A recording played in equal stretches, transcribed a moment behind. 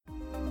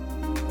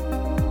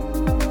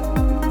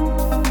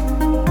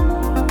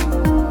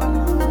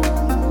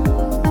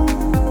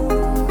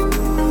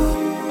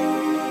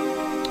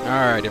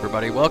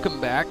everybody. Welcome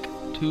back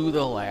to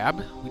the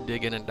lab. We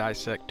dig in and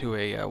dissect to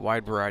a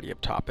wide variety of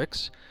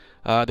topics.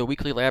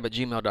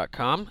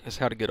 Theweeklylab@gmail.com is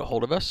how to get a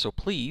hold of us, so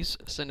please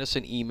send us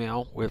an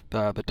email with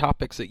the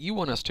topics that you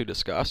want us to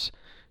discuss,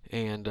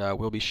 and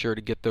we'll be sure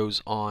to get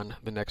those on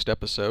the next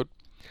episode.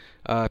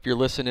 If you're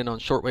listening on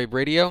shortwave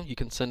radio, you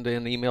can send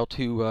an email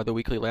to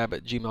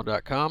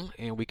theweeklylab@gmail.com,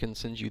 and we can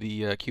send you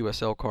the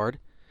QSL card.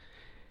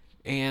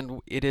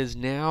 And it is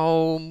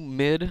now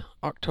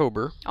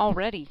mid-October.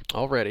 Already.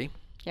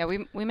 Yeah,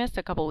 we missed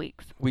a couple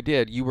weeks. We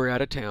did. You were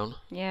out of town.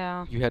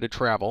 Yeah. You had to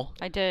travel.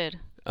 I did.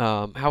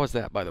 How was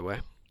that, by the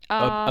way?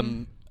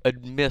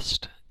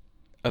 Amidst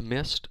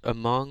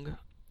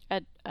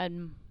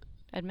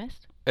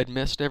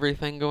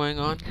everything going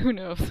on? Who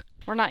knows?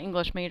 We're not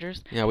English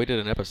majors. Yeah, we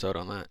did an episode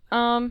on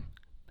that.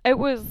 It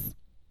was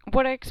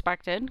what I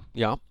expected.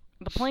 Yeah.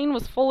 The plane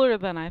was fuller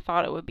than I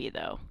thought it would be,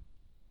 though.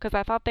 Because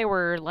I thought they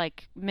were,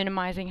 like,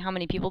 minimizing how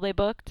many people they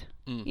booked,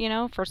 you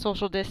know, for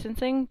social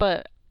distancing.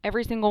 But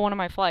every single one of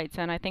my flights,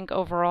 and I think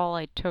overall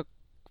I took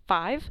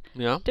 5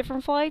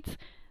 different flights,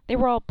 they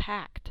were all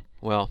packed.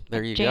 Well,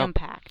 there you go.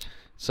 Jam-packed.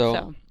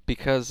 So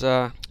because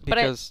but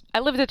I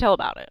lived to tell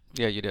about it.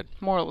 Yeah, you did.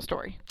 Moral of the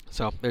story.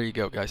 So there you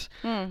go, guys.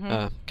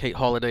 Mm-hmm. Kate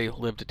Holiday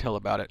lived to tell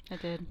about it. I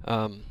did.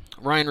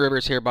 Ryan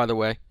Rivers here, by the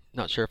way.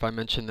 Not sure if I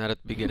mentioned that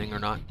at the beginning or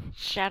not.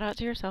 Shout out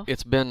to yourself.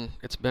 It's been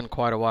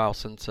quite a while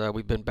since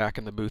we've been back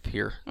in the booth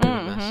here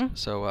doing this.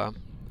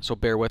 So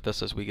bear with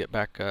us as we get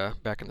back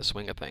in the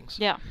swing of things.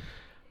 Yeah.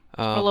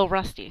 A little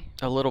rusty.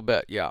 A little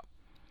bit, yeah.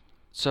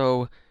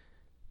 So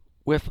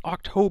with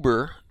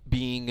October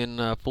being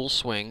in full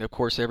swing, of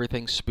course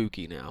everything's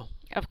spooky now.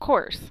 Of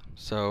course.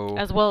 So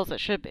as well as it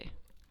should be.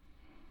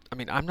 I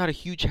mean, I'm not a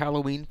huge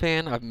Halloween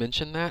fan. I've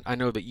mentioned that. I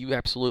know that you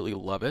absolutely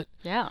love it.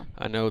 Yeah.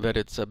 I know that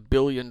it's a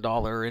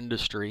billion-dollar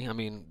industry. I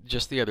mean,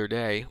 just the other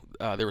day,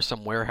 there was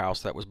some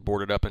warehouse that was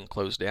boarded up and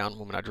closed down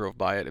when I drove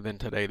by it. And then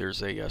today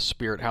there's a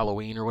Spirit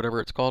Halloween or whatever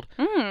it's called.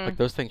 Like,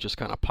 those things just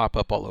kind of pop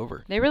up all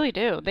over. They really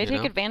do. They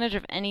take advantage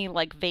of any,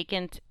 like,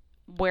 vacant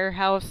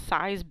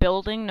warehouse-size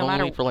building, no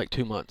matter... Only for, like,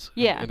 2 months.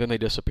 Yeah. And then they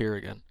disappear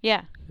again.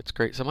 Yeah. It's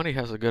great. Somebody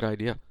has a good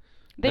idea.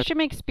 They should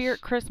make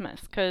Spirit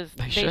Christmas, because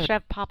they should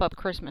have pop-up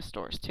Christmas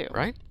stores, too.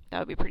 Right? That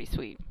would be pretty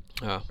sweet.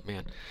 Oh,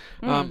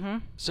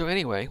 man. So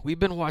anyway, we've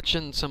been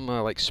watching some,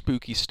 like,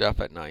 spooky stuff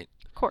at night.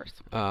 Of course.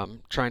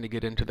 Trying to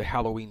get into the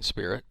Halloween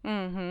spirit.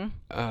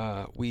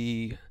 I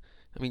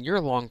mean, you're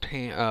a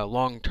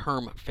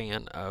long-term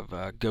fan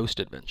of Ghost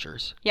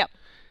Adventures. Yep.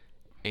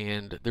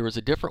 And there was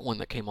a different one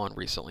that came on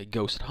recently,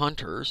 Ghost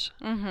Hunters.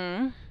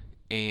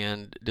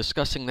 And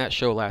discussing that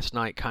show last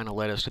night kind of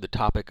led us to the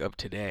topic of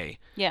today.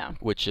 Yeah.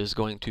 Which is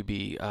going to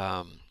be,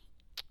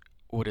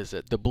 what is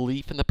it? The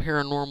belief in the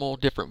paranormal,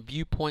 different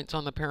viewpoints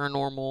on the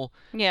paranormal.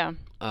 Yeah.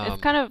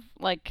 It's kind of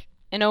like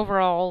an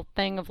overall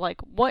thing of,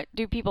 like, what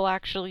do people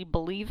actually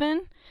believe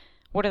in?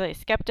 What are they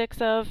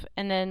skeptics of?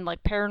 And then,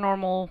 like,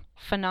 paranormal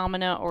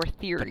phenomena or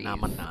theories.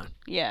 Phenomena.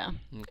 Yeah.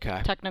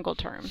 Okay. Technical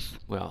terms.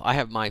 Well, I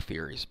have my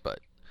theories,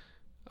 but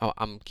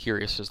I'm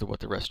curious as to what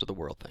the rest of the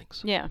world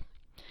thinks. Yeah.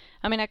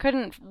 I mean, I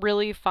couldn't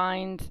really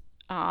find,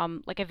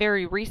 like, a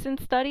very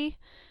recent study.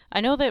 I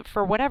know that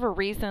for whatever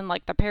reason,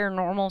 like, the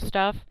paranormal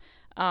stuff,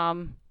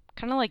 kind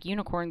of like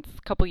unicorns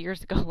a couple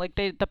years ago, like,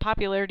 the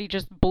popularity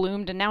just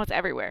bloomed, and now it's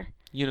everywhere.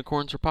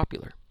 Unicorns are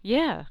popular.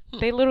 Yeah.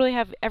 They literally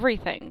have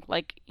everything.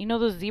 Like, you know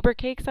those zebra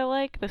cakes I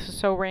like? This is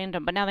so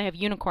random, but now they have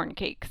unicorn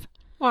cakes.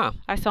 Wow.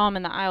 I saw them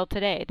in the aisle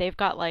today. They've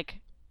got,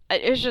 like,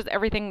 it's just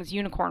everything's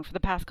unicorn for the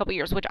past couple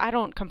years, which I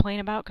don't complain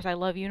about because I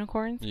love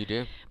unicorns. You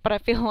do? But I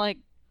feel like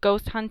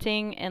ghost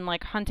hunting and,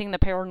 like, hunting the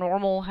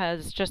paranormal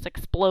has just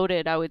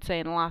exploded, I would say,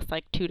 in the last,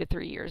 like, 2 to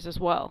 3 years as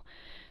well.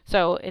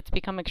 So it's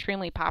become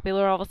extremely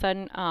popular all of a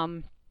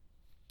sudden.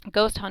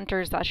 Ghost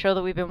Hunters, that show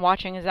that we've been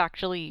watching, is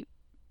actually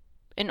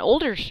an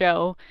older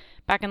show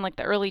back in, like,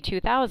 the early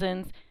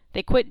 2000s.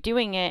 They quit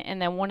doing it,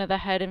 and then one of the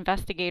head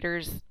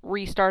investigators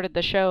restarted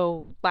the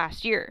show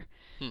last year.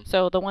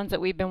 So the ones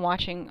that we've been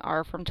watching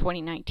are from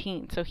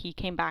 2019. So he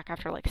came back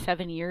after, like,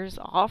 7 years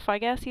off, I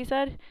guess he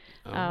said.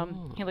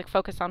 He, like,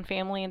 focused on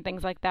family and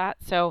things like that.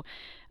 So,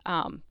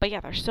 but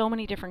yeah, there's so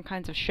many different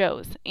kinds of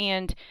shows.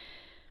 And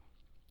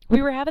we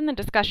were having the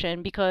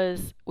discussion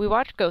because we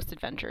watched Ghost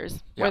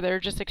Adventures, where they're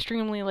just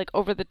extremely, like,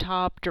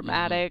 over-the-top,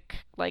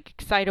 dramatic, like,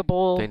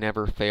 excitable. They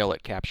never fail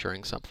at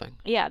capturing something.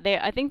 Yeah,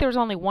 I think there was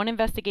only one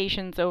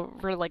investigations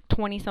over, like,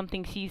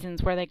 20-something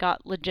seasons where they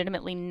got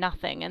legitimately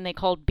nothing, and they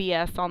called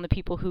BS on the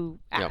people who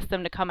asked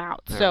them to come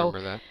out. I remember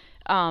that.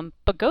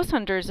 But Ghost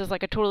Hunters is,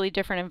 like, a totally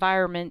different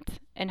environment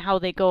and how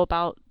they go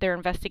about their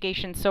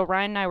investigations. So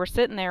Ryan and I were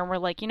sitting there, and we're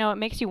like, you know, it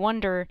makes you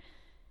wonder,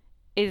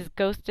 is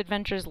Ghost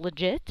Adventures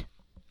legit?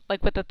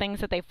 Like, with the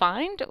things that they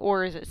find,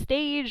 or is it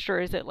staged, or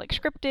is it, like,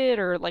 scripted,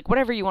 or, like,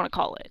 whatever you want to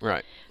call it.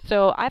 Right.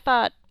 So I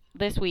thought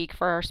this week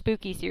for our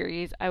spooky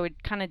series, I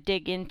would kind of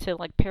dig into,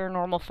 like,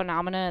 paranormal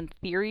phenomena and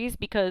theories,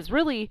 because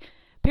really,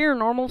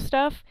 paranormal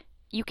stuff,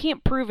 you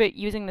can't prove it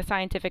using the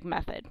scientific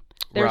method.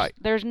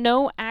 There's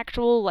no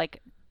actual,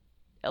 like,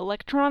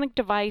 electronic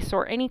device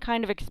or any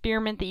kind of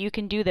experiment that you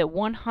can do that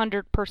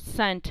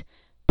 100%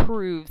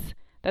 proves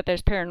that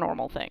there's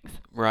paranormal things.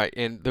 Right.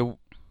 And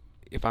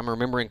if I'm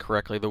remembering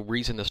correctly, the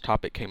reason this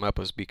topic came up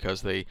was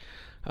because they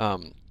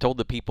told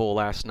the people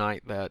last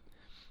night that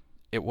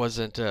it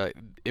wasn't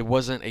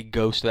a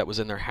ghost that was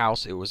in their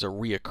house. It was a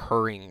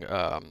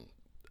reoccurring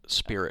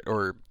spirit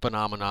or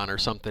phenomenon or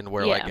something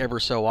where like Yeah. ever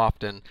so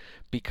often,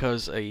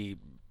 because a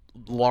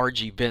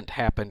large event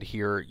happened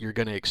here, you're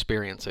going to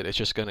experience it.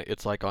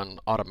 It's like on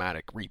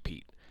automatic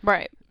repeat.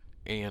 Right.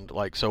 And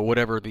like so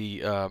whatever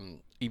the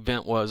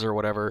event was or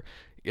whatever,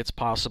 it's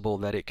possible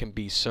that it can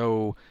be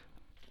so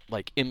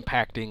like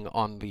impacting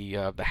on the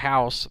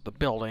house, the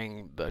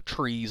building, the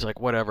trees, like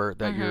whatever,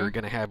 that you're Mhm.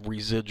 going to have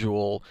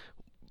residual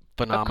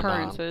phenomena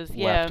Occurrences. left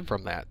Yeah.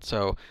 from that.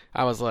 So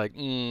I was like,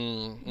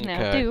 Now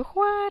okay. do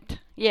what?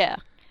 Yeah.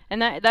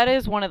 And that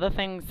is one of the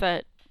things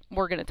that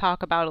we're going to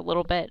talk about a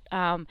little bit.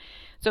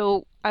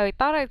 So I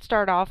thought I'd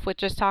start off with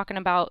just talking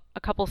about a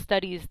couple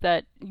studies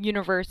that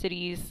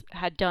universities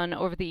had done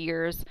over the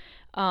years,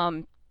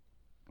 um,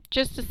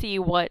 just to see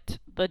what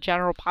the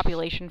general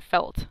population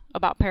felt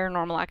about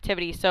paranormal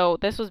activity. So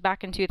this was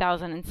back in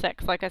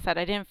 2006. Like I said,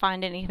 I didn't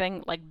find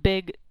anything like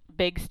big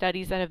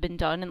studies that have been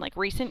done in like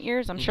recent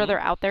years. I'm sure they're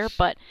out there,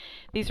 but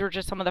these were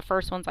just some of the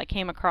first ones I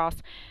came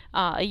across.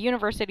 A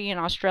university in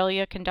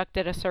Australia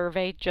conducted a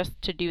survey just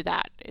to do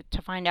that,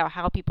 to find out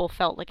how people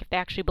felt, like if they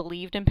actually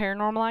believed in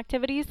paranormal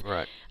activities.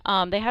 Right.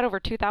 They had over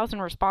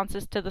 2,000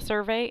 responses to the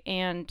survey,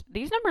 and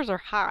these numbers are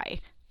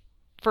high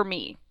for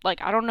me.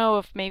 Like, I don't know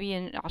if maybe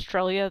in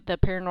Australia the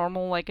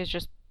paranormal like is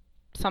just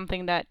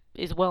something that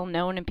is well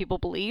known and people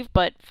believe,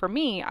 but for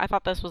me, I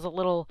thought this was a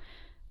little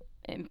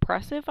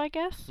impressive, I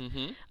guess.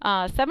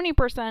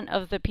 70%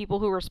 of the people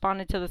who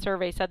responded to the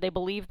survey said they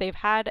believe they've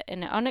had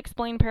an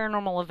unexplained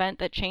paranormal event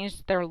that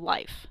changed their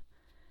life,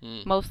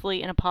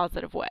 mostly in a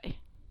positive way,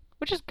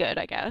 which is good,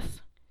 I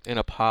guess. In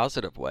a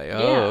positive way. Oh,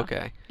 Yeah.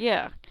 okay.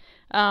 Yeah.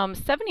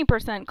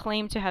 70%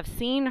 claim to have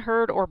seen,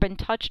 heard, or been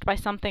touched by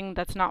something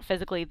that's not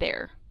physically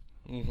there.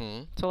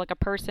 So like a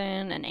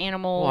person, an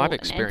animal, Well, I've an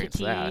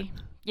experienced entity.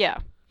 that. Yeah.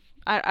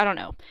 I don't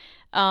know.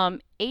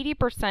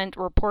 80%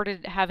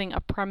 reported having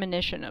a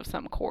premonition of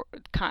some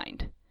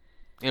kind.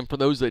 And for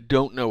those that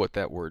don't know what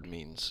that word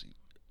means,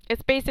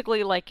 It's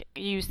basically like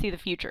you see the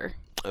future.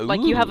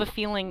 Like you have a ooh.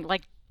 feeling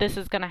like this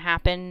is going to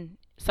happen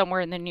somewhere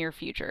in the near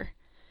future.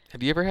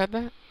 Have you ever had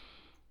that?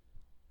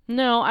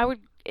 No,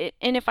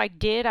 and if I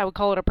did, I would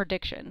call it a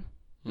prediction.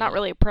 Not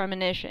really a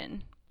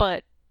premonition,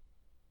 but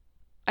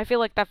I feel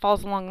like that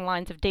falls along the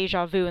lines of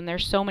deja vu, and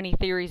there's so many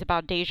theories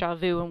about deja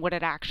vu and what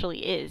it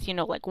actually is. You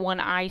know, like one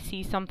eye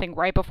sees something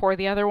right before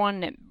the other one,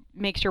 and it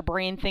makes your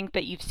brain think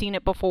that you've seen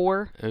it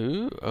before.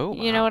 Ooh, oh, wow.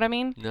 You know what I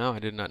mean? No, I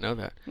did not know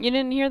that. You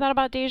didn't hear that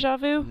about deja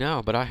vu?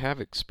 No, but I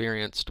have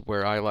experienced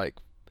where I like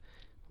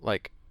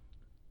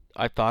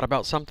I thought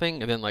about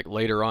something and then like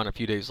later on, a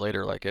few days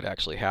later, like it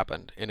actually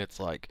happened, and it's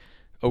like,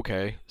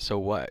 okay, so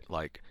what?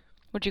 Like,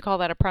 Would you call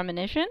that a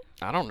premonition?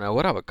 I don't know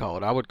what I would call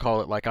it. I would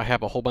call it like I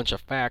have a whole bunch of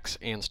facts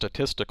and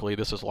statistically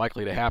this is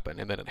likely to happen,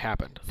 and then it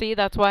happened. See,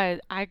 that's why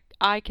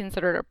I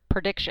consider it a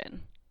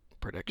prediction,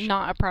 Prediction.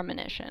 not a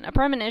premonition. A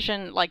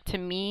premonition, like to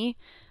me,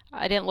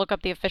 I didn't look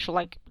up the official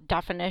like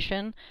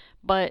definition,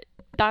 but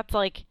that's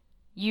like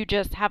you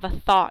just have a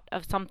thought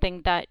of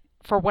something that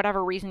for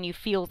whatever reason you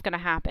feel is going to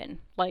happen.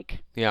 Like,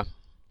 Yeah.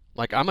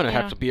 Like I'm going to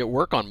Yeah. have to be at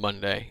work on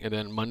Monday, and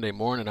then Monday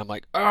morning I'm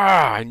like,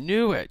 I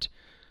knew it.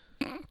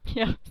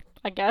 yeah,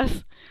 I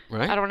guess.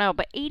 Right? I don't know,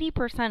 but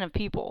 80% of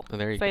people Oh,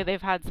 there you say go.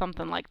 they've had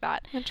something like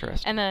that.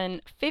 Interesting. And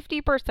then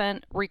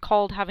 50%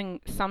 recalled having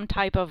some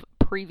type of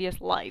previous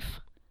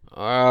life.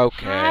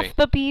 Okay. Half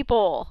the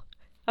people.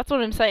 That's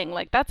what I'm saying.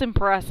 Like, that's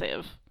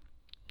impressive.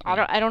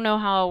 I don't know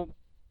how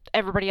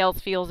everybody else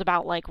feels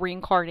about like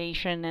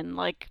reincarnation and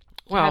like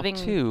Well, having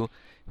too,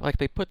 like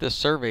they put this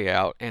survey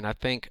out, and I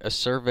think a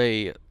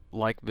survey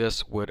like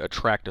this would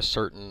attract a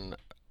certain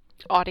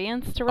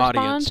audience to respond.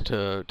 audience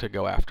to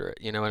go after it.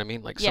 You know what I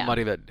mean? Like Yeah.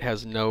 somebody that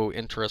has no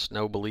interest,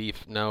 no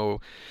belief, no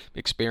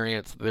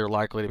experience, they're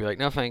likely to be like,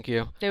 no, thank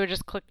you. They would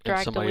just click And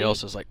drag somebody delete.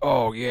 else is like,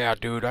 oh yeah,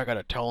 dude, I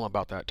gotta tell them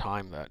about that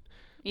time that.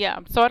 Yeah.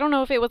 So I don't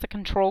know if it was a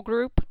control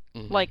group.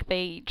 Mhm. Like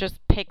they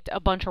just picked a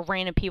bunch of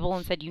random people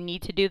and said you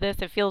need to do this.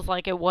 It feels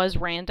like it was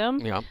random.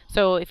 Yeah.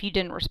 So if you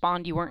didn't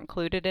respond, you weren't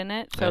included in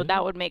it. So Oh.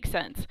 that would make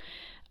sense.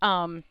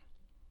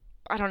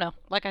 I don't know.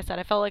 Like I said,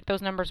 I felt like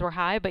those numbers were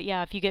high, but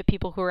yeah, if you get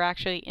people who are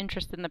actually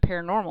interested in the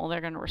paranormal, they're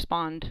going to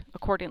respond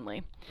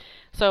accordingly.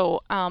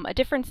 So a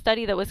different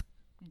study that was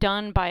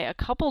done by a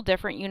couple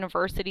different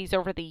universities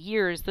over the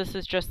years, this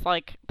is just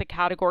like the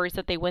categories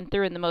that they went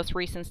through in the most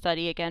recent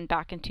study, again,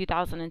 back in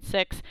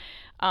 2006.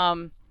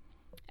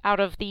 Out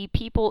of the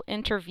people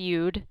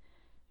interviewed,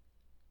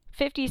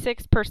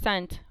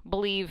 56%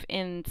 believe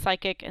in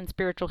psychic and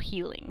spiritual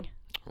healing.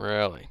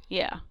 Really?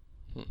 Yeah.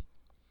 Hmm.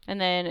 And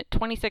then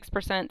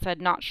 26%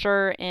 said not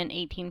sure, and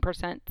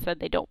 18% said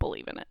they don't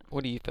believe in it.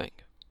 What do you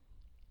think?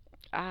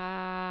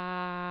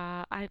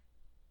 I'm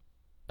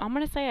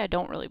gonna say I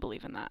don't really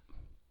believe in that,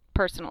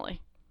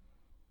 personally.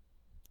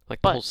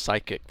 Like But- the whole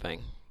psychic thing.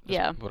 Is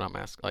Yeah. What I'm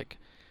asking. Like,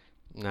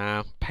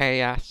 nah,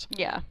 pass.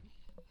 Yeah.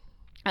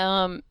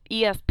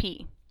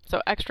 ESP,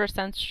 so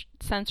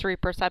sensory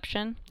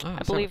perception. Oh,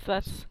 I believe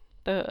that's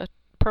the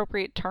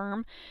appropriate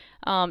term.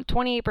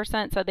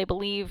 28% said they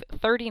believe,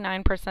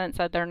 39%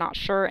 said they're not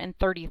sure, and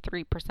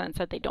 33%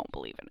 said they don't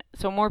believe in it.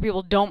 So more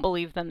people don't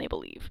believe than they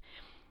believe.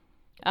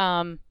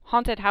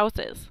 Haunted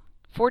houses.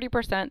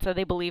 40% said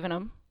they believe in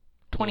them,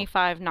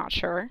 25% not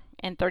sure,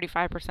 and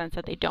 35%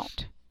 said they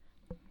don't.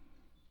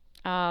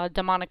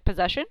 Demonic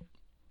possession.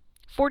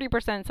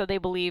 40% said they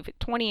believe,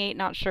 28%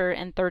 not sure,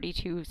 and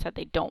 32% said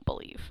they don't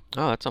believe.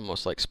 Oh, that's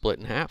almost like split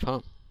in half,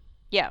 huh?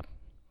 Yeah,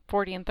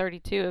 40 and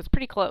 32 is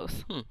pretty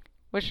close,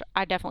 which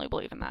I definitely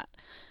believe in that.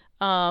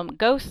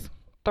 Ghosts,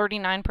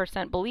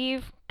 39%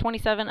 believe,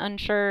 27%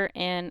 unsure,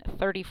 and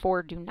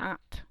 34% do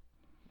not.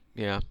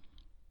 Yeah.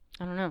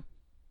 I don't know.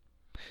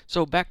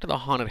 So back to the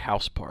haunted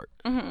house part.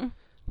 Mm-hmm.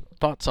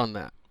 Thoughts on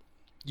that?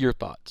 Your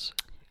thoughts?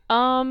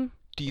 Do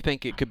you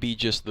think it could be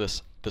just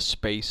the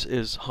space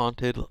is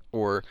haunted,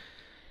 or?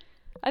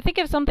 I think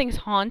if something's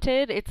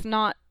haunted, it's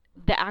not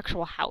the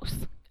actual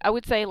house. I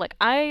would say, like,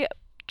 I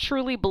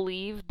truly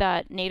believe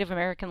that Native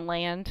American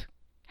land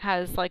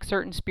has, like,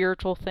 certain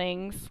spiritual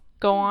things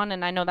go on,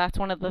 and I know that's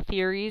one of the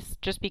theories,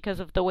 just because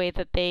of the way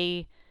that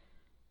they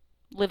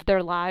lived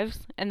their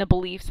lives and the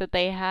beliefs that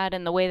they had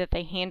and the way that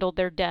they handled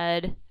their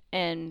dead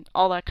and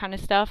all that kind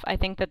of stuff. I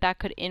think that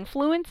could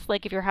influence,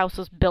 like, if your house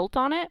was built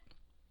on it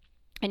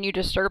and you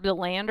disturb the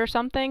land or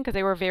something, because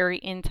they were very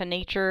into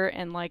nature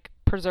and, like,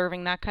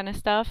 preserving that kind of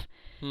stuff.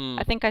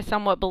 I think I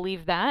somewhat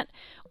believe that.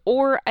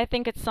 Or I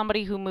think it's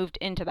somebody who moved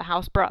into the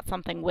house, brought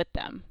something with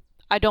them.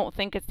 I don't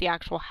think it's the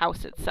actual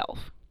house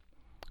itself.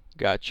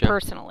 Gotcha.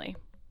 Personally.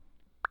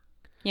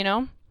 You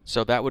know?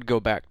 So that would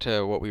go back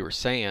to what we were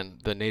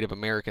saying. The Native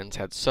Americans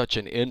had such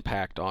an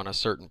impact on a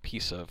certain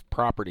piece of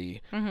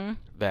property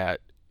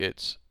that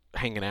it's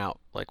hanging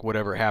out. Like,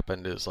 whatever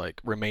happened is, like,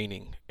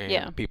 remaining,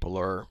 and people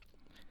are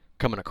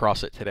coming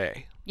across it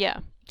today.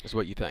 Yeah. Is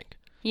what you think?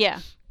 Yeah.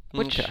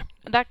 Which,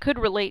 that could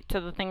relate to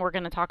the thing we're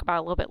going to talk about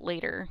a little bit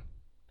later.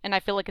 And I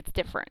feel like it's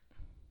different.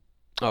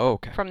 Oh,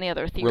 okay. From the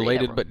other theory.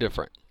 Related but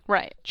different.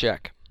 Right.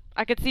 Check.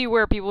 I could see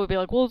where people would be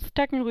like, well, it's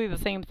technically the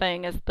same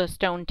thing as the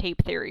stone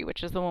tape theory,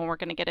 which is the one we're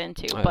going to get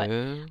into. But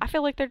I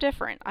feel like they're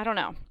different. I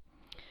don't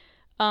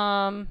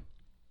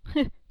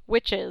know.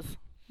 Witches,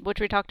 which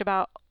we talked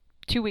about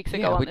 2 weeks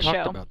ago on the show. Yeah,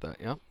 we talked about that,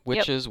 yeah.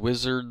 Witches,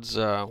 wizards,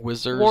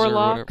 wizards,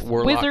 warlocks,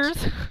 or whatever.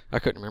 wizards. I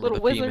couldn't remember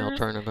the female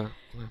turn of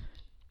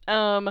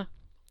it.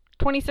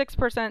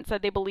 26%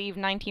 said they believe,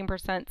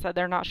 19% said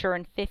they're not sure,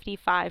 and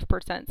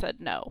 55% said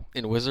no.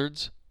 In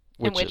wizards?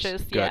 In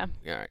witches, good. yeah.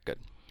 All right, good.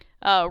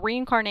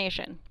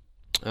 Reincarnation.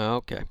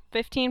 Okay.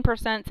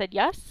 15% said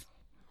yes.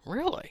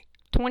 Really?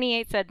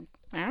 28% said,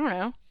 I don't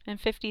know. And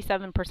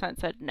 57%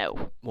 said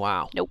no.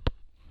 Wow. Nope.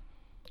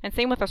 And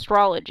same with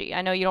astrology.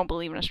 I know you don't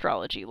believe in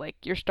astrology, like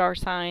your star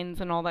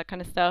signs and all that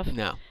kind of stuff.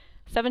 No.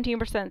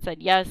 17%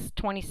 said yes,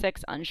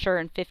 26% unsure,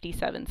 and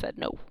 57% said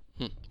no.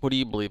 What do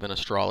you believe in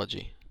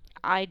astrology?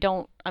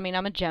 I'm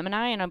a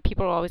Gemini, and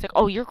people are always like,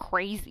 oh, you're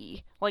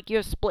crazy. Like, you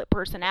have split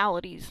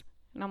personalities.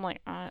 And I'm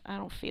like, I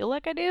don't feel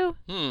like I do.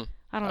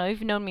 I don't know.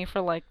 You've known me for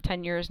like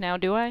 10 years now,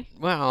 do I?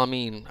 Well, I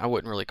mean, I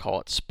wouldn't really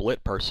call it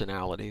split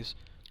personalities.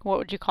 What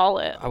would you call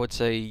it? I would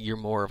say you're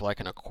more of like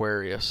an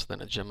Aquarius than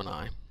a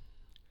Gemini.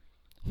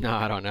 No,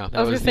 I don't know.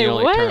 That was was the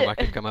only term I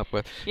could come up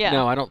with. Yeah.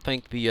 No, I don't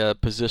think the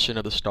position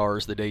of the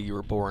stars the day you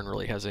were born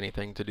really has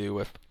anything to do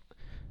with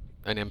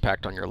an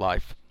impact on your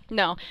life.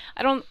 No,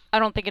 I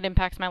don't think it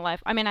impacts my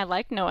life. I mean, I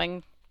like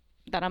knowing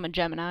that I'm a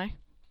Gemini,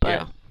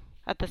 but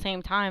at the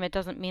same time, it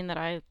doesn't mean that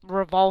I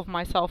revolve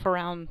myself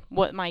around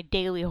what my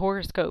daily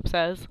horoscope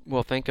says.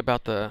 Well, think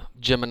about the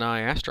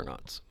Gemini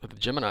astronauts, the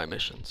Gemini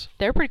missions.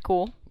 They're pretty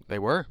cool. They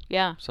were.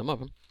 Yeah. Some of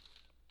them.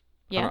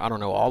 Yeah. I don't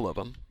know all of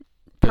them.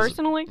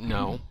 Personally?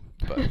 No,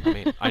 but I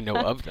mean, I know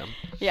of them.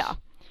 Yeah.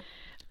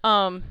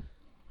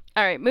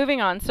 All right,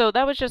 moving on. So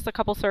that was just a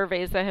couple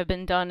surveys that have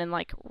been done in,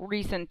 like,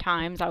 recent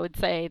times. I would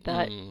say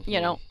that,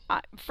 you know,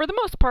 for the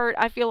most part,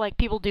 I feel like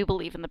people do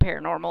believe in the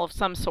paranormal of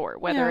some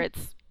sort, whether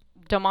it's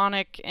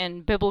demonic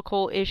and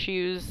biblical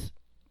issues,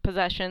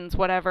 possessions,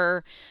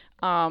 whatever,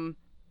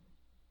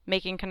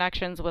 making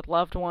connections with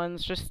loved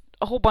ones, just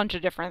a whole bunch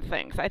of different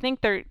things. I think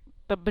the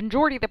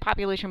majority of the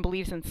population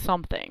believes in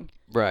something.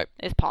 Right.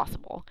 Is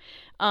possible.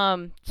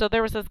 So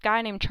there was this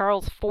guy named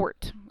Charles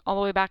Fort, all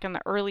the way back in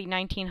the early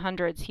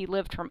 1900s. He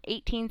lived from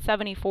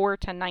 1874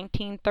 to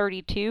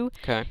 1932.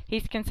 Okay.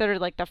 He's considered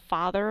like the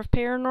father of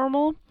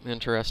paranormal.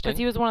 Interesting. Because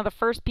he was one of the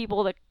first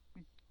people that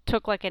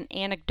took like an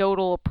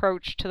anecdotal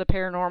approach to the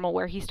paranormal,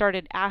 where he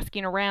started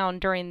asking around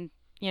during,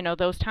 you know,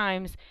 those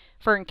times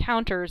for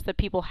encounters that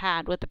people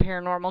had with the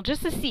paranormal,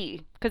 just to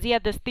see, because he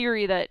had this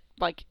theory that,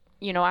 like,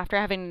 you know, after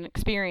having an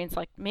experience,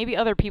 like, maybe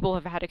other people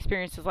have had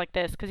experiences like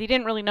this, because he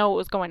didn't really know what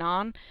was going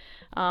on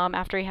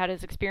after he had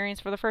his experience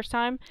for the first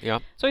time. Yeah.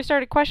 So he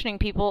started questioning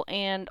people,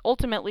 and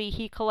ultimately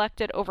he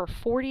collected over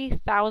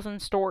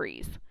 40,000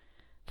 stories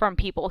from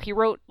people. He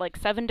wrote like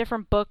 7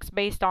 different books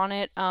based on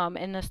it,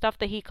 and the stuff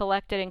that he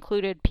collected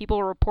included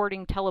people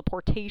reporting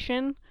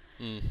teleportation,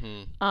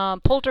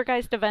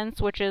 Poltergeist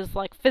events, which is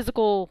like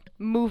physical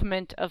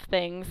movement of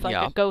things, like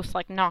Yeah. a ghost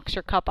like knocks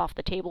your cup off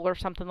the table or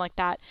something like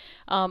that.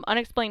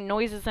 Unexplained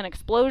noises and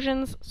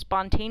explosions,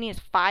 spontaneous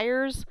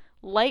fires,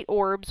 light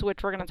orbs,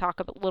 which we're going to talk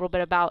a little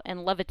bit about,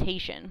 and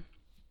levitation.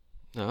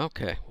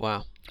 Okay,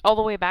 wow. All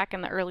the way back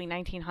in the early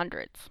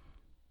 1900s.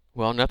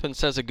 Well, nothing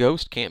says a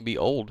ghost can't be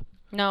old.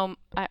 No,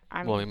 Well,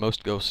 I mean,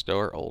 most ghosts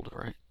are old,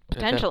 right?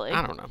 Potentially.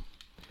 I don't know.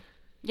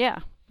 Yeah,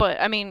 but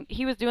I mean,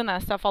 he was doing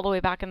that stuff all the way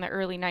back in the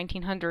early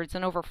 1900s,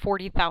 and over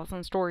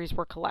 40,000 stories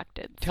were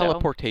collected.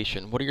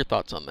 Teleportation. What are your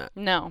thoughts on that?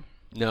 No.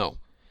 No.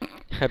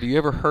 Have you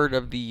ever heard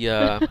of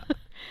the,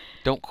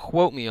 don't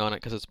quote me on it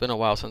because it's been a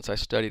while since I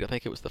studied, I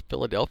think it was the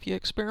Philadelphia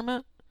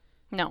experiment?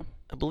 No.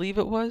 I believe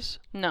it was.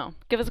 No.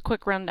 Give us a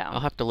quick rundown. I'll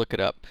have to look it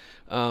up.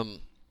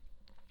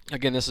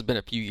 Again, this has been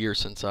a few years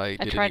since I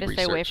did any research. I try to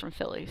stay away from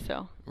Philly,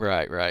 so.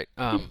 Right.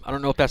 I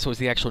don't know if that was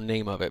the actual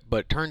name of it,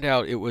 but it turned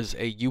out it was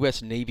a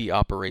U.S. Navy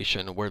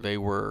operation where they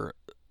were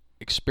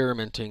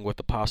experimenting with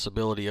the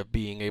possibility of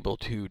being able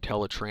to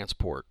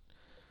teletransport.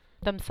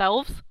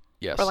 Themselves?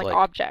 Yes. Or like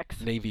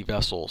objects? Navy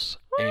vessels.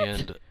 What?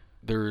 And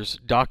there's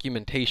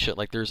documentation,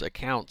 like there's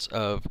accounts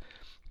of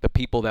the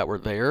people that were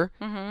there,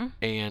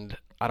 and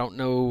I don't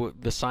know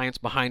the science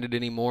behind it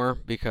anymore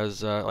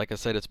because, like I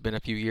said, it's been a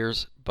few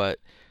years, but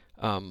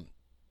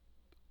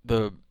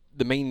the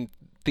main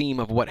theme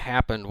of what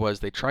happened was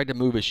they tried to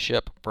move a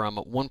ship from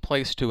one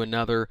place to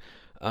another.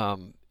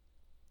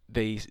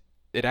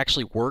 It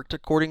actually worked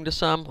according to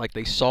some. Like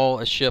they saw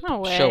a ship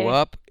show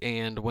up,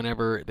 and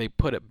whenever they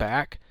put it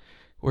back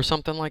or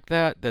something like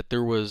that, that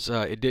there was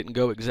it didn't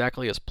go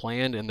exactly as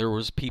planned, and there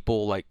was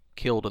people like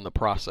killed in the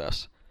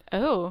process.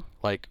 Oh.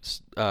 Like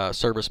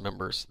service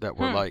members that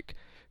were like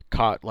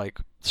caught like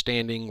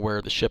standing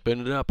where the ship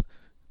ended up,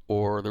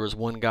 or there was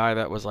one guy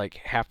that was like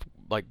half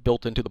like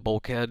built into the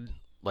bulkhead.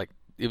 Like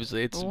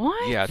it's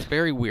what? Yeah, it's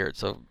very weird.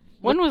 So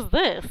when was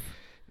this?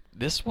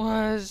 This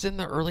was in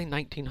the early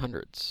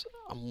 1900s.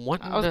 I'm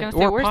wanting I was going to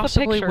say, or where's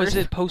possibly the pictures? was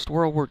it post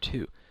World War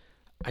II?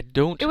 I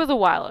don't. It was a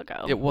while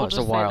ago. It was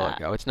a while that.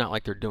 ago. It's not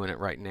like they're doing it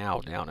right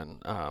now down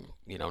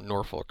in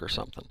Norfolk or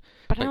something.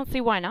 But I don't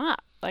see why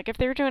not. Like if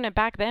they were doing it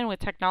back then with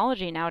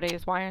technology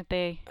nowadays, why aren't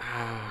they?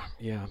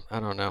 Yeah, I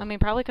don't know. I mean,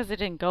 probably because it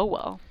didn't go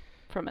well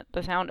from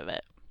the sound of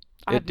it.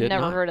 I've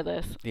never heard of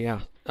this. Yeah,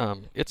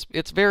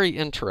 it's very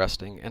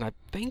interesting, and I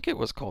think it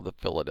was called the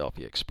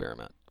Philadelphia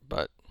experiment.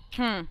 But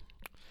I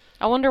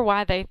wonder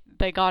why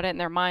they got it in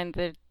their mind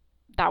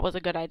that was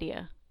a good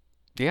idea.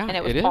 Yeah, and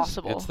it was is.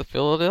 possible. It's the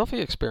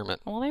Philadelphia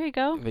experiment. Well, there you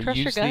go. They Trust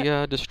used your gut.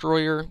 the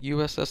destroyer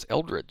USS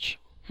Eldridge.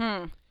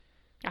 I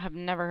have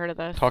never heard of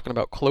this. Talking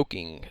about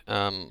cloaking,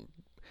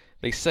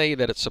 they say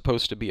that it's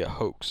supposed to be a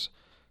hoax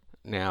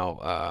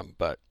now,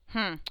 but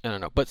I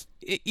don't know. But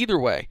either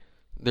way,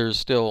 there's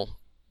still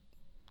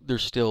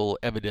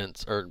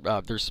evidence, or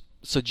there's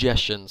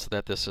suggestions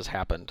that this has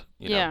happened.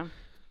 You know,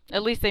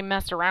 at least they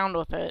messed around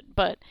with it,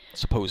 but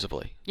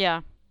supposedly.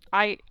 Yeah,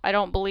 I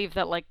don't believe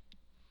that like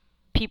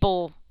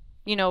people.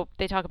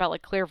 They talk about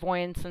like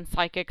clairvoyance and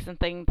psychics and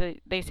things.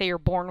 They say you're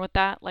born with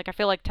that. Like I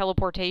feel like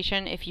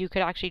teleportation, if you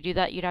could actually do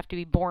that, you'd have to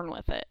be born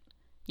with it.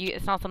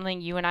 It's not something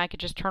you and I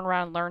could just turn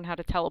around and learn how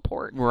to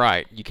teleport.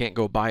 Right. You can't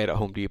go buy it at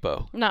Home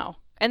Depot. No.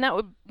 And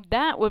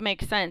that would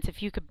make sense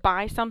if you could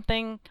buy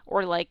something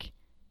or like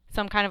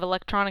some kind of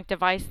electronic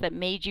device that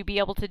made you be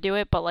able to do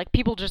it, but like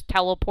people just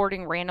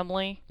teleporting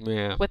randomly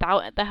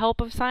without the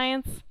help of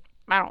science,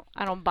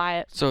 I don't buy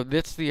it. So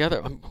that's the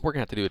other. We're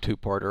gonna have to do a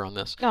two-parter on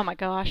this. Oh my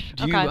gosh.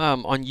 Do you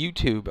on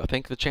YouTube? I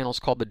think the channel's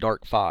called the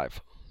Dark Five.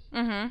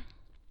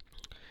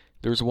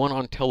 There's one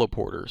on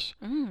teleporters,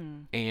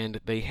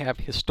 and they have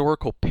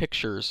historical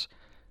pictures.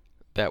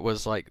 That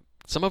was like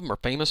some of them are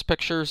famous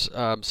pictures.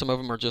 Some of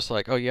them are just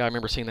like, oh yeah, I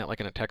remember seeing that like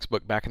in a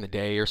textbook back in the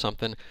day or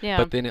something. Yeah.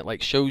 But then it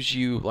like shows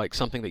you like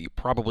something that you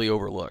probably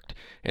overlooked.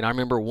 And I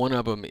remember one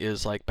of them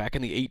is like back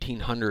in the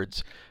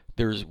 1800s.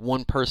 There's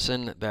one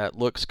person that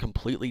looks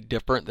completely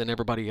different than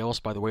everybody else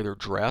by the way they're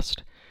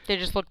dressed. They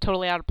just look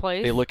totally out of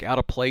place? They look out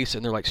of place,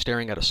 and they're like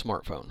staring at a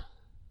smartphone.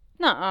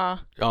 Nuh-uh.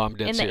 Oh, I'm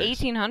dead serious.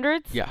 In the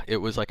 1800s? Yeah, it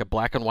was like a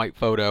black and white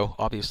photo.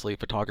 Obviously,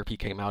 photography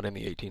came out in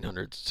the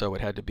 1800s, so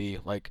it had to be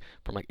like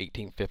from like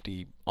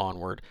 1850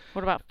 onward.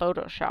 What about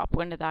Photoshop?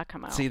 When did that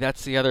come out? See,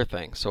 that's the other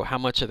thing. So how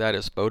much of that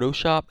is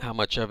Photoshop? How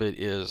much of it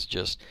is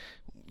just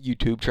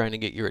YouTube trying to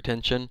get your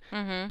attention?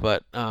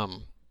 But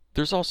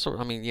there's also,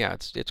 I mean, yeah,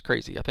 it's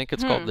crazy. I think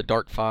it's called the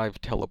Dark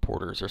Five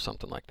Teleporters or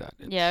something like that.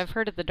 Yeah, I've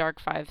heard of the Dark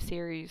Five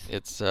series.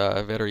 It's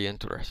very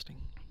interesting.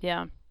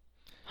 Yeah.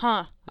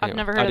 Huh. I've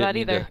never heard of that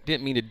either.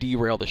 Didn't mean to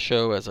derail the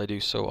show as I do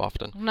so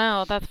often.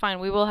 No, that's fine.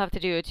 We will have to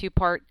do a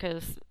two-part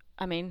because,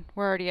 I mean,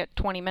 we're already at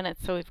 20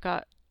 minutes, so we've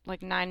got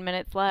like 9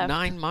 minutes left.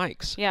 9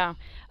 mics. Yeah.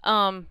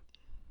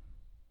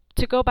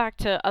 To go back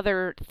to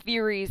other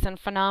theories and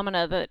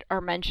phenomena that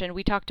are mentioned,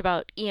 we talked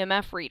about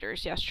EMF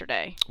readers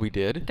yesterday. We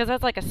did. Because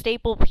that's like a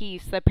staple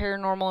piece that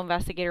paranormal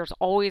investigators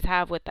always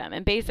have with them.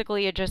 And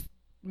basically it just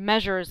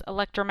measures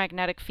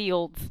electromagnetic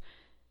fields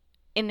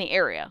in the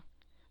area.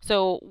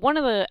 So one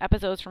of the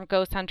episodes from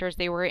Ghost Hunters,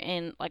 they were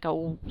in like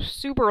a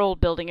super old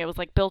building. It was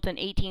like built in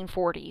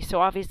 1840. So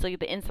obviously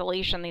the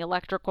insulation, the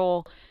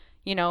electrical,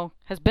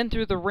 has been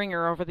through the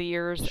ringer over the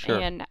years. Sure.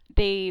 And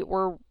they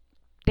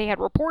had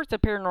reports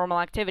of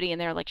paranormal activity in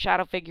there, like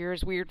shadow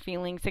figures, weird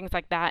feelings, things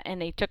like that.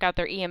 And they took out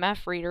their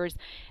EMF readers,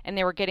 and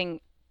they were getting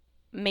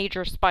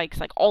major spikes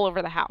like all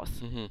over the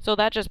house. Mm-hmm. So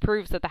that just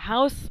proves that the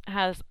house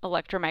has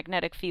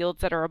electromagnetic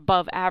fields that are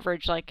above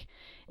average.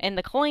 And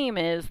the claim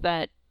is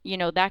that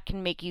that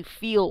can make you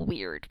feel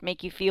weird,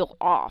 make you feel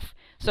off.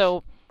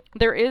 So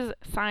there is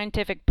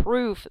scientific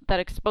proof that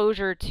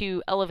exposure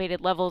to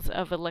elevated levels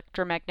of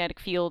electromagnetic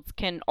fields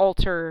can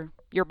alter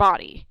your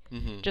body,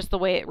 Mm-hmm. just the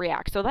way it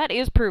reacts. So that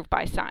is proved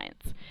by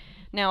science.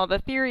 Now, the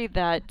theory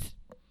that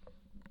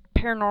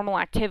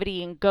paranormal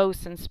activity and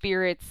ghosts and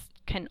spirits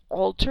can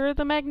alter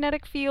the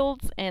magnetic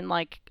fields, and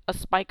like a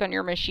spike on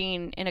your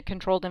machine in a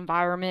controlled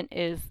environment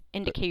is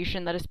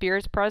indication that a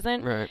spirit's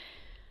present. Right.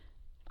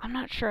 I'm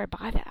not sure I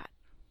buy that.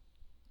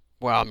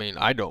 Well, I mean,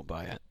 I don't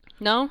buy it.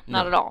 No,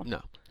 not at all.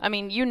 No. I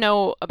mean, you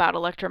know about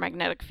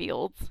electromagnetic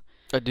fields.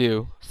 I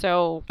do.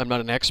 So I'm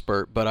not an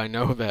expert, but I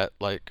know that,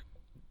 like,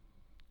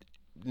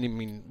 I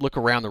mean, look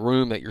around the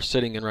room that you're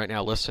sitting in right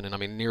now listening. I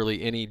mean,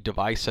 nearly any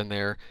device in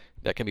there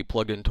that can be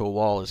plugged into a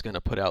wall is going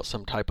to put out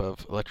some type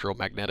of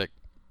electromagnetic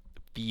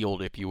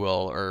field, if you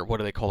will, or what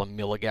do they call them,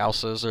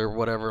 milligausses or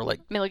whatever.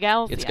 Like,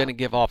 milligauss, it's yeah, going to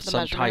give off the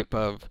some measurement.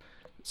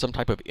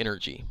 type of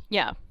energy.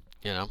 Yeah.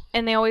 You know.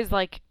 And they always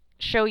like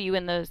show you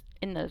in those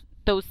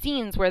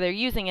scenes where they're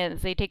using it,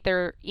 is they take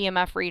their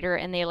EMF reader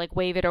and they like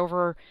wave it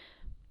over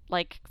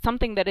like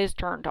something that is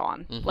turned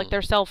on, Mm-hmm. like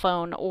their cell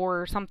phone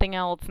or something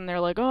else, and they're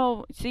like,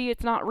 oh, see,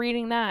 it's not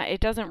reading that. It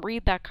doesn't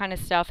read that kind of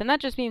stuff. And that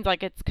just means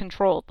like it's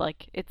controlled,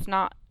 like it's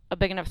not a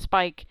big enough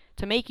spike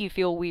to make you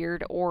feel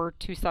weird or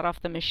to set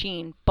off the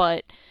machine,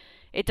 but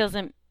it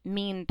doesn't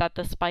mean that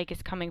the spike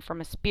is coming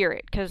from a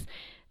spirit. Because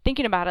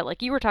thinking about it,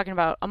 like you were talking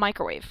about a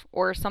microwave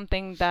or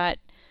something that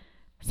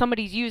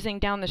somebody's using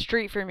down the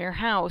street from your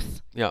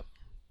house. Yeah.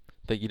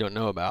 That you don't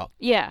know about.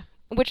 Yeah,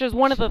 which is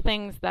one of the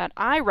things that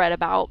I read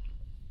about.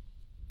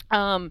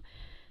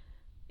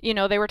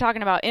 They were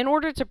talking about, in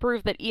order to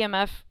prove that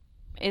EMF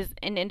is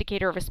an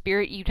indicator of a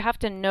spirit, you'd have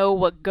to know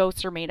what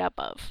ghosts are made up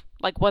of,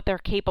 like what they're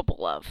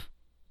capable of.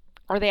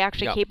 Are they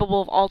actually Yep.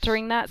 capable of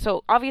altering that?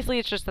 So obviously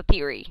it's just a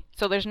theory.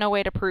 So there's no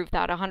way to prove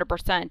that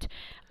 100%.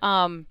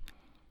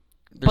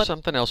 There's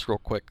something else real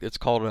quick. It's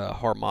called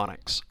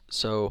harmonics.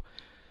 So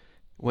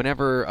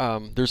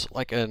whenever there's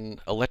like an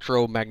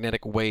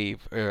electromagnetic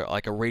wave,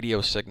 like a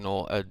radio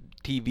signal, a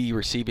TV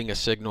receiving a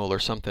signal or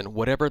something,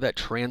 whatever that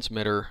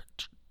transmitter,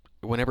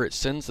 whenever it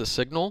sends the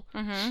signal,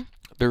 Mm-hmm.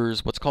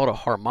 there's what's called a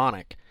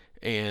harmonic.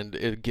 And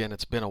again,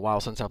 it's been a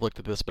while since I've looked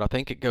at this, but I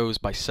think it goes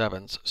by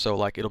sevens. So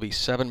like it'll be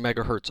 7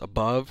 megahertz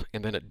above,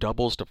 and then it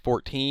doubles to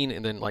 14,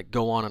 and then like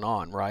go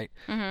on, right?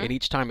 Mm-hmm. And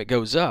each time it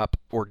goes up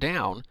or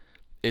down,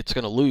 it's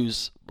going to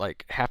lose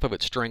like half of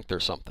its strength or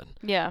something.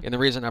 Yeah. And the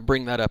reason I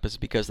bring that up is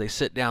because they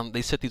sit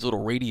these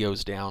little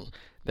radios down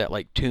that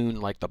like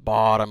tune like the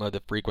bottom of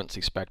the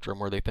frequency spectrum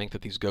where they think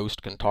that these ghosts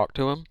can talk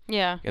to them.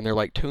 Yeah. And they're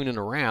like tuning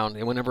around,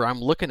 and whenever I'm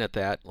looking at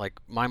that, like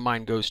my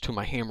mind goes to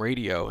my ham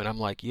radio, and I'm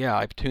like, yeah,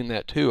 I've tuned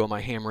that too on my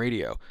ham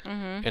radio.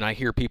 Mm-hmm. And I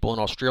hear people in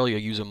Australia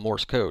using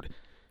Morse code.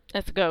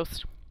 It's a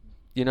ghost.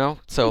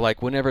 So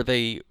like whenever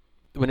they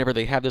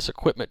have this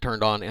equipment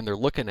turned on and they're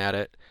looking at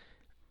it,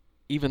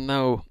 even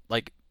though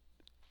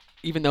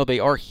they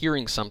are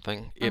hearing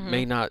something, it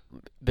may not,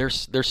 their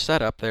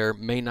setup there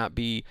may not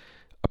be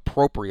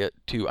appropriate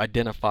to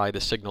identify the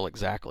signal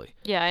exactly.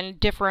 Yeah, and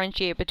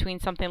differentiate between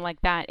something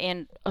like that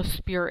and a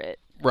spirit.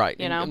 Right.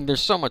 And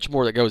there's so much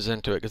more that goes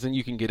into it, because then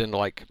you can get into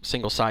like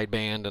single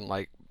sideband and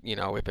like,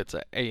 if it's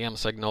a AM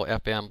signal,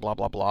 FM, blah,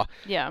 blah, blah.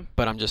 Yeah.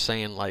 But I'm just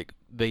saying, like,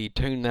 they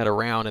tune that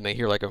around and they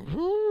hear like a,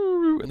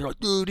 and they're like,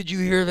 dude, did you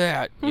hear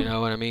that? You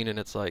know what I mean? And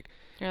it's like,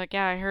 You're like,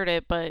 yeah, I heard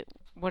it, but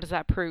what does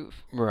that prove?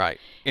 right.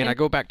 And I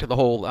go back to the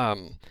whole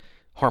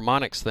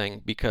harmonics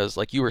thing, because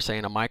like you were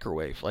saying, a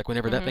microwave, like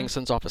whenever that thing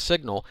sends off a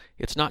signal,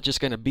 it's not just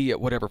going to be at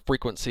whatever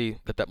frequency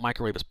that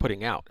microwave is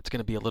putting out. It's going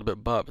to be a little bit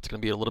above. It's going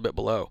to be a little bit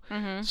below.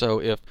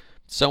 So if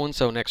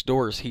so-and-so next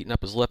door is heating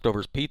up his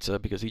leftovers pizza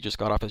because he just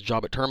got off his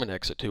job at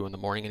Terminix at 2 in the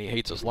morning and he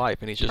hates his life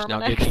and he's just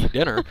now Terminix. getting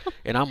dinner,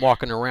 and I'm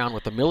walking around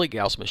with the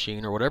milligauss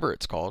machine or whatever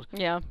it's called,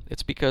 Yeah.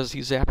 it's because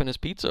he's zapping his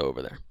pizza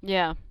over there.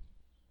 Yeah.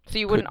 So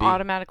you Could wouldn't be.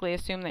 automatically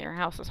assume that your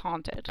house is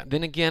haunted.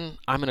 Then again,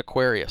 I'm an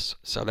Aquarius,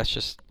 so that's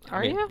just,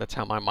 Are you? that's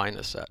how my mind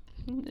is set.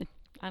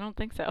 I don't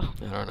think so.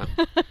 I don't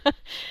know.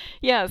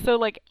 Yeah, so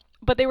like,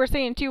 but they were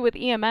saying too with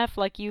EMF,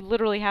 like you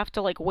literally have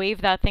to like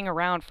wave that thing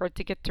around for it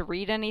to get to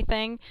read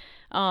anything.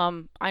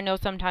 I know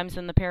sometimes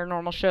in the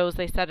paranormal shows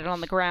they set it on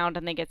the ground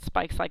and they get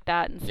spikes like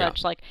that and Yeah.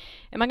 such. Like,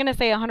 am I going to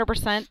say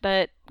 100%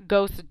 that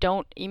ghosts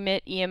don't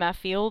emit EMF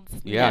fields?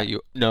 Yeah,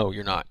 no,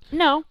 you're not.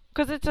 No,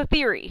 because it's a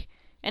theory.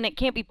 And it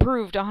can't be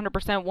proved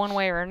 100% one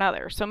way or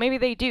another. So maybe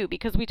they do,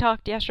 because we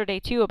talked yesterday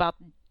too about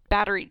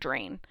battery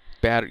drain.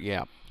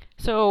 Yeah.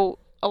 So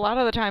a lot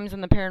of the times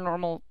in the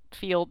paranormal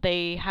field,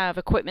 they have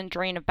equipment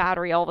drain of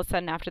battery all of a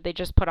sudden after they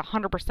just put a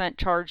 100%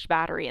 charged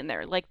battery in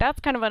there. Like, that's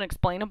kind of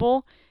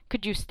unexplainable.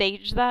 Could you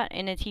stage that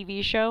in a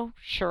TV show?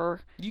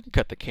 Sure. You can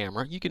cut the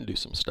camera. You can do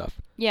some stuff.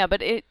 Yeah,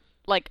 but it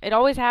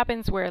always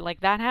happens where,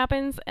 like, that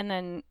happens and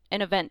then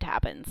an event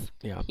happens.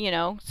 Yeah. You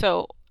know?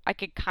 So I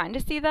could kind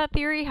of see that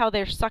theory, how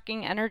they're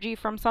sucking energy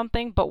from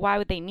something, but why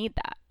would they need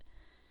that?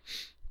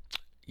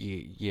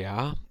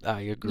 Yeah,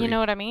 I agree. You know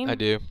what I mean? I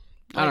do.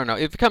 I don't know.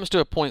 If it comes to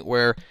a point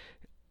where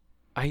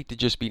I hate to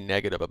just be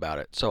negative about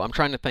it. So I'm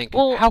trying to think,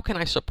 how can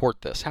I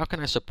support this? How can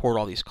I support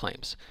all these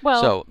claims?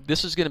 Well, so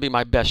this is going to be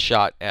my best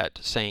shot at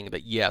saying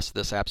that, yes,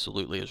 this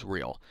absolutely is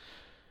real.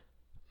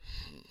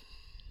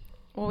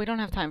 Well, we don't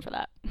have time for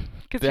that.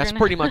 That's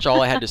pretty much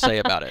all I had to say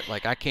about it.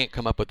 Like, I can't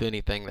come up with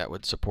anything that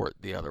would support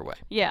the other way.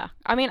 Yeah.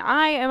 I mean,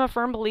 I am a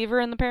firm believer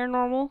in the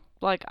paranormal.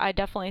 Like, I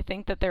definitely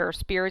think that there are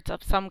spirits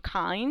of some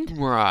kind.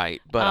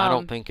 Right. But I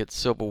don't think it's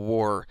Civil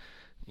War,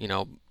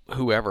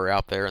 whoever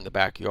out there in the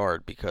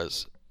backyard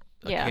because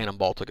a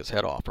cannonball took his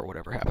head off or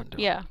whatever happened to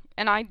him. Yeah.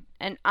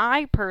 And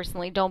I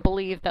personally don't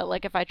believe that,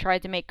 like, if I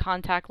tried to make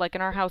contact, like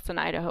in our house in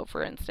Idaho,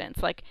 for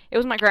instance, like, it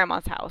was my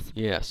grandma's house.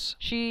 Yes.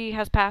 She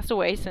has passed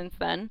away since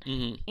then.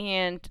 Mm-hmm.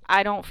 And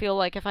I don't feel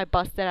like if I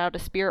busted out a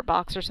spirit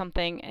box or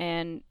something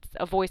and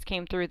a voice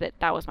came through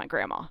that was my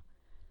grandma.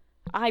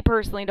 I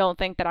personally don't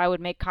think that I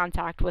would make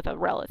contact with a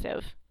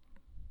relative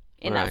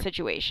in that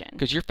situation.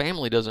 Because your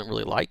family doesn't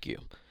really like you.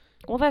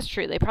 Well, that's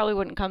true. They probably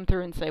wouldn't come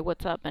through and say,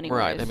 what's up anyways.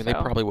 Right. I mean, they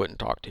probably wouldn't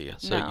talk to you.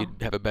 So No.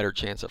 you'd have a better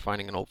chance of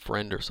finding an old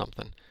friend or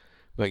something.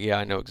 But yeah,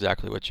 I know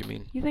exactly what you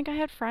mean. You think I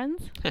had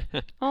friends?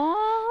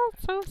 Oh,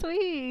 so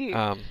sweet.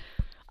 I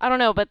don't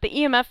know, but the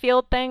EMF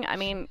field thing, I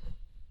mean,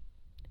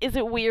 is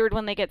it weird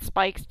when they get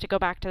spikes, to go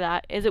back to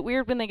that? Is it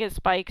weird when they get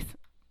spikes?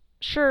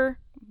 Sure,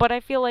 but I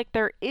feel like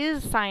there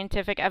is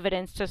scientific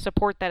evidence to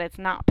support that it's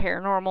not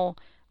paranormal,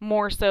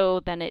 more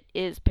so than it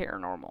is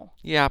paranormal.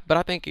 Yeah, but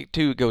I think it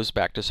too goes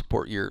back to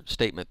support your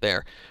statement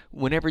there.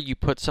 Whenever you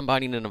put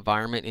somebody in an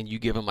environment and you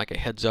give them like a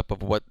heads up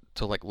of what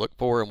to like look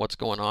for and what's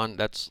going on,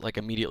 that's like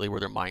immediately where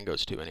their mind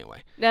goes to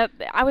anyway. That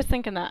I was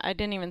thinking that. I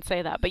didn't even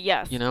say that, but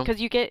yes, because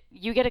you get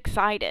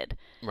excited,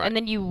 right. And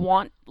then you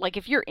want, like,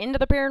 if you're into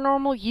the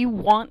paranormal, you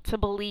want to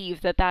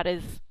believe that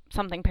is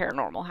something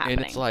paranormal happening.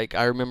 And it's like,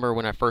 I remember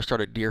when I first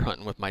started deer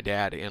hunting with my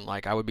dad, and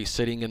like I would be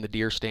sitting in the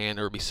deer stand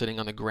or be sitting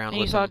on the ground.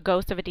 And you saw a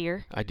ghost of a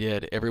deer? I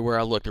did. Everywhere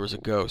I looked, there was a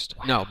ghost.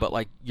 Wow. No, but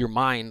like your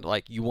mind,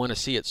 like you want to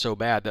see it so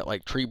bad that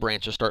like tree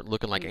branches start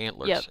looking like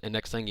antlers. Yep. And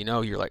next thing you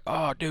know, you're like,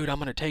 oh, dude, I'm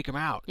going to take him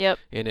out. Yep.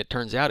 And it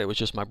turns out it was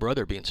just my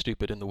brother being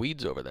stupid in the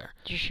weeds over there.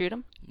 Did you shoot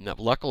him? No,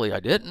 luckily I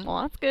didn't.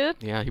 Well, that's good.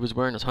 Yeah, he was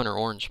wearing his hunter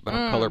orange, but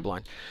I'm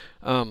colorblind.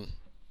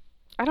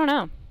 I don't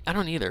know. I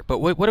don't either. But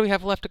what do we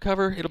have left to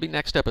cover? It'll be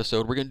next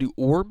episode. We're going to do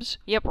orbs.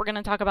 Yep, we're going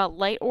to talk about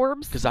light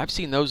orbs. Because I've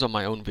seen those on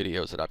my own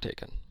videos that I've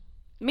taken.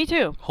 Me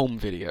too. Home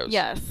videos.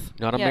 Yes.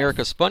 Not yes.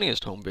 America's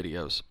funniest home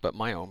videos, but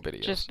my own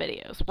videos. Just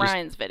videos.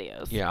 Ryan's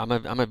videos. Yeah, I'm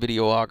a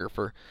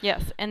videographer.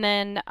 Yes, and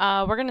then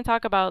we're going to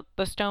talk about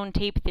the stone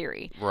tape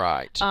theory.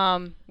 Right.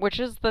 Which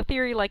is the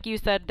theory, like you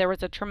said, there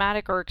was a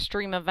traumatic or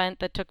extreme event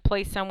that took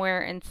place somewhere,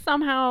 and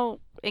somehow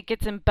it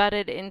gets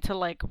embedded into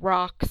like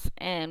rocks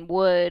and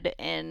wood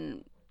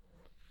and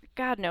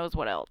God knows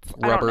what else.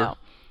 Rubber. I don't know.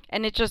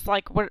 And it's just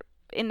like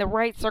in the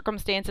right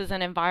circumstances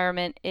and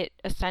environment, it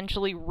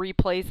essentially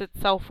replays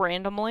itself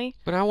randomly.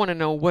 But I want to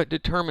know what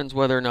determines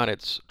whether or not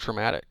it's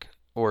traumatic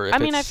or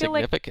if it's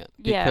significant.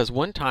 Because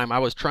one time I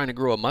was trying to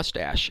grow a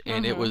mustache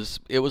and it was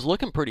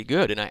looking pretty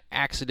good, and I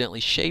accidentally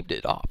shaved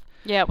it off.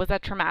 Yeah, was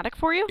that traumatic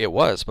for you? It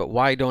was, but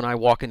why don't I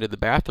walk into the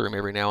bathroom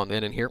every now and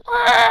then and hear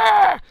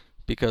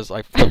because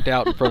I flipped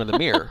out in front of the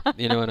mirror?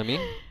 You know what I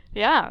mean?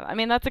 Yeah, I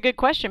mean that's a good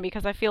question,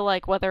 because I feel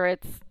like whether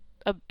it's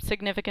a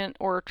significant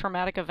or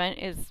traumatic event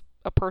is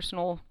a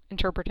personal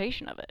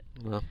interpretation of it.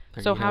 Well,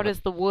 so how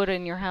does the wood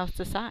in your house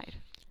decide?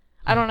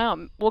 I don't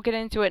know. We'll get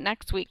into it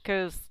next week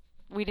because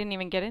we didn't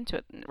even get into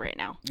it right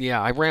now.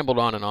 Yeah, I rambled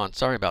on and on.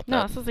 Sorry about that.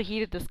 No, this is a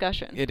heated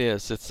discussion. It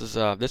is. This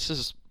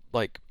is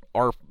like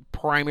our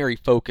primary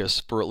focus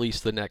for at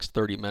least the next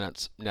 30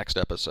 minutes next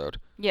episode.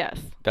 Yes.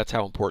 That's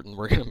how important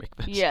we're going to make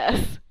this.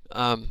 Yes.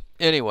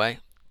 Anyway,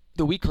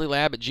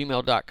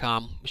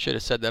 theweeklylab@gmail.com. Should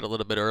have said that a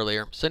little bit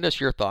earlier. Send us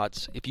your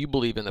thoughts if you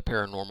believe in the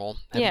paranormal.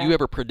 Have you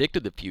ever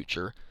predicted the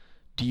future?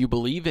 Do you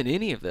believe in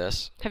any of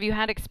this? Have you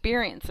had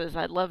experiences?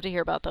 I'd love to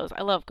hear about those.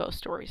 I love ghost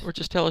stories. Or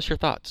just tell us your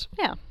thoughts.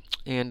 Yeah.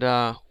 And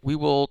we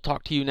will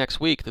talk to you next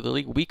week. The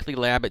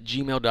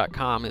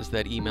weeklylab@gmail.com is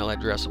that email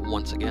address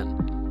once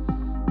again.